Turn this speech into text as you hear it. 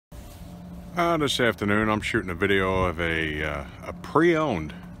This afternoon I'm shooting a video of a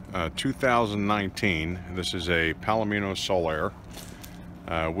pre-owned 2019. This is a Palomino Solaire.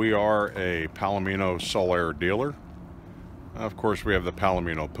 We are a Palomino Solaire dealer. Of course, we have the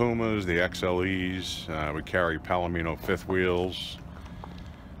Palomino Pumas, the XLEs. We carry Palomino fifth wheels.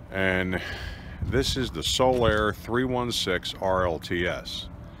 And this is the Solaire 316 RLTS.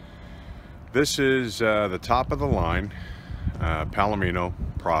 This is the top of the line Palomino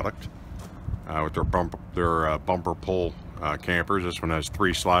product. With their bumper pull campers. This one has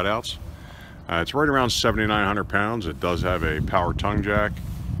 3 slide outs. It's right around 7,900 pounds. It does have a power tongue jack.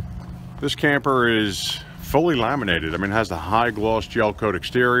 This camper is fully laminated. I mean, it has the high gloss gel coat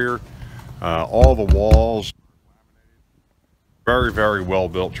exterior. All the walls. Very, very well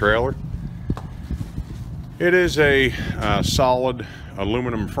built trailer. It is a solid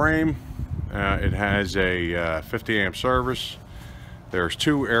aluminum frame. It has a 50 amp service. There's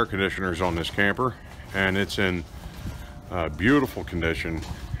 2 air conditioners on this camper, and it's in beautiful condition.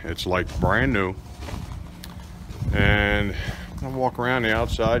 It's like brand new. And I'll walk around the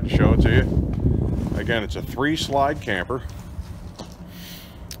outside and show it to you. Again, it's a 3-slide camper.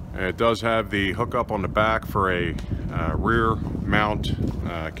 It does have the hookup on the back for a rear mount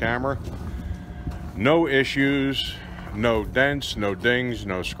camera. No issues, no dents, no dings,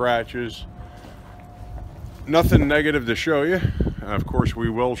 no scratches. Nothing negative to show you. Of course, we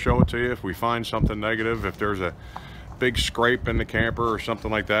will show it to you if we find something negative. If there's a big scrape in the camper or something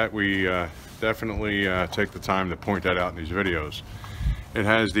like that, we definitely take the time to point that out in these videos. It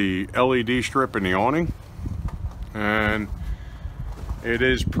has the LED strip in the awning, and it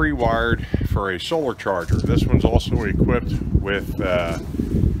is pre-wired for a solar charger. This one's also equipped with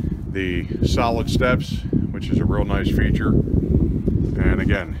the solid steps, which is a real nice feature. And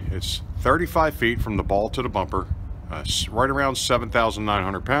again, it's 35 feet from the ball to the bumper. Right around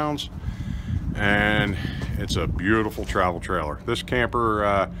 7,900 pounds, and it's a beautiful travel trailer. This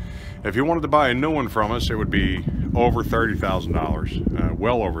camper, if you wanted to buy a new one from us, it would be over $30,000,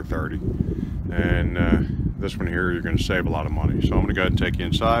 well over 30. And this one here, you're going to save a lot of money. So I'm going to go ahead and take you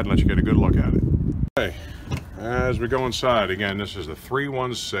inside and let you get a good look at it. Okay, as we go inside, again, this is the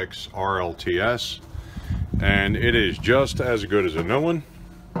 316 RLTS, and it is just as good as a new one.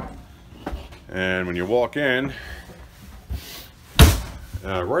 And when you walk in,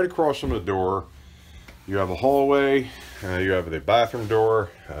 right across from the door, you have a hallway, you have the bathroom door,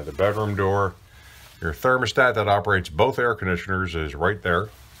 the bedroom door. Your thermostat that operates both air conditioners is right there.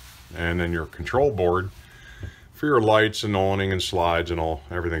 And then your control board for your lights and awning and slides and all,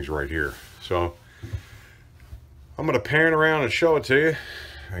 everything's right here. So I'm going to pan around and show it to you.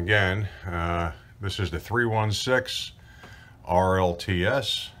 Again, this is the 316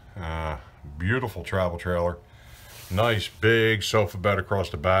 RLTS. Beautiful travel trailer. Nice big sofa bed across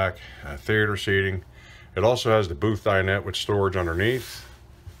the back, theater seating. It also has the booth dinette with storage underneath.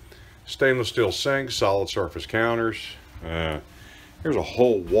 Stainless steel sink, solid surface counters. Here's a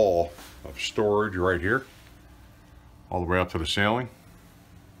whole wall of storage right here, all the way up to the ceiling.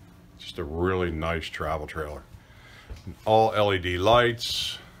 Just a really nice travel trailer. All LED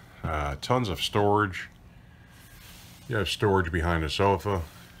lights, tons of storage. You have storage behind the sofa.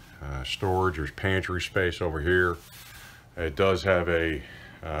 Storage, there's pantry space over here. It does have a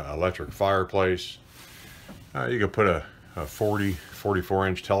electric fireplace. You could put a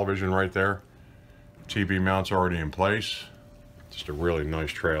 44-inch television right there. TV mounts already in place. Just a really nice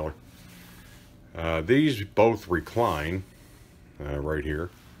trailer. These both recline right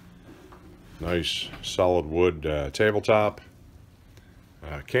here. Nice solid wood tabletop.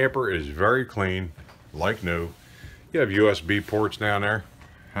 Camper is very clean, like new. You have USB ports down there.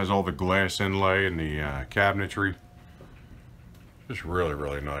 Has all the glass inlay and the cabinetry. Just really,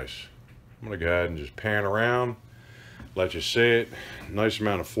 really nice. I'm gonna go ahead and just pan around, let you see it. Nice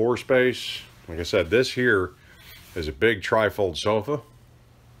amount of floor space. Like I said, this here is a big trifold sofa.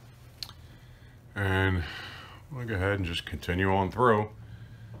 And I'm gonna go ahead and just continue on through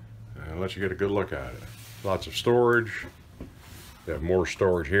and let you get a good look at it. Lots of storage. You have more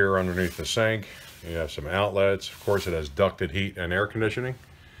storage here underneath the sink. You have some outlets. Of course, it has ducted heat and air conditioning.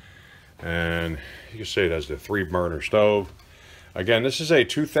 And you can see it has the 3-burner stove. Again, this is a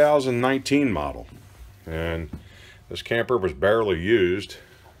 2019 model, and this camper was barely used.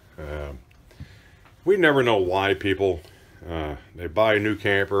 We never know why people they buy a new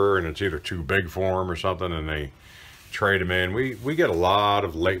camper and it's either too big for them or something, and they trade them in. We get a lot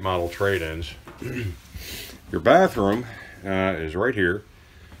of late model trade-ins. Your bathroom is right here.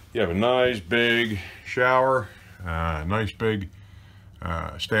 You have a nice big shower, nice big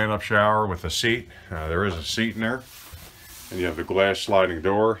stand-up shower with a seat. There is a seat in there. And you have the glass sliding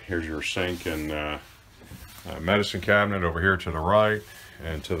door. Here's your sink and medicine cabinet over here to the right,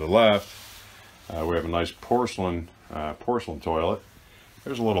 and to the left we have a nice porcelain toilet.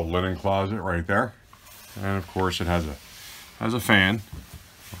 There's a little linen closet right there, and of course it has a fan.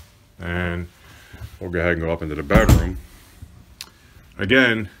 And we'll go ahead and go up into the bedroom.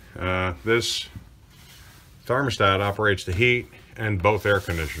 Again, this thermostat operates the heat and both air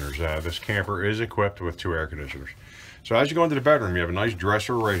conditioners. This camper is equipped with 2 air conditioners. So as you go into the bedroom, you have a nice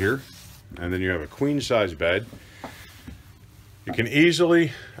dresser right here, and then you have a queen size bed. You can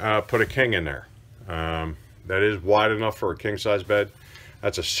easily put a king in there. That is wide enough for a king size bed.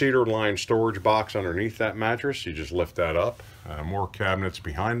 That's a cedar lined storage box underneath that mattress. You just lift that up. More cabinets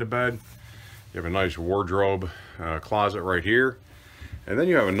behind the bed. You have a nice wardrobe closet right here. And then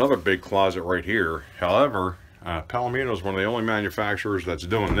you have another big closet right here. However, Palomino is one of the only manufacturers that's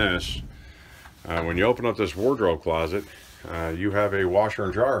doing this. When you open up this wardrobe closet, you have a washer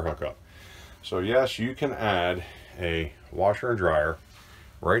and dryer hookup. So yes, you can add a washer and dryer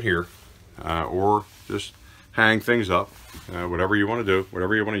right here, or just hang things up, whatever you want to do,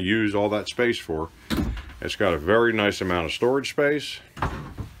 whatever you want to use all that space for. It's got a very nice amount of storage space.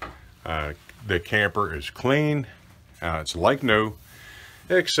 The camper is clean. It's like new,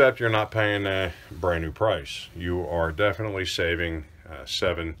 except you're not paying a brand new price. You are definitely saving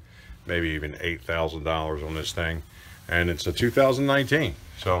 $7,000, maybe even $8,000 on this thing, and it's a 2019.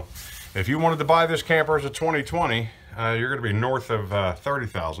 So if you wanted to buy this camper as a 2020, you're going to be north of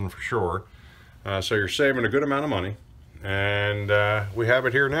 $30,000 for sure. So you're saving a good amount of money, and we have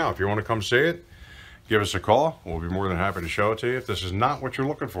it here now. If you want to come see it, give us a call. We'll be more than happy to show it to you. If this is not what you're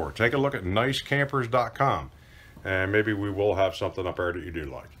looking for, take a look at nicecampers.com, and maybe we will have something up there that you do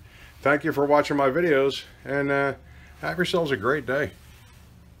like. Thank you for watching my videos, and have yourselves a great day.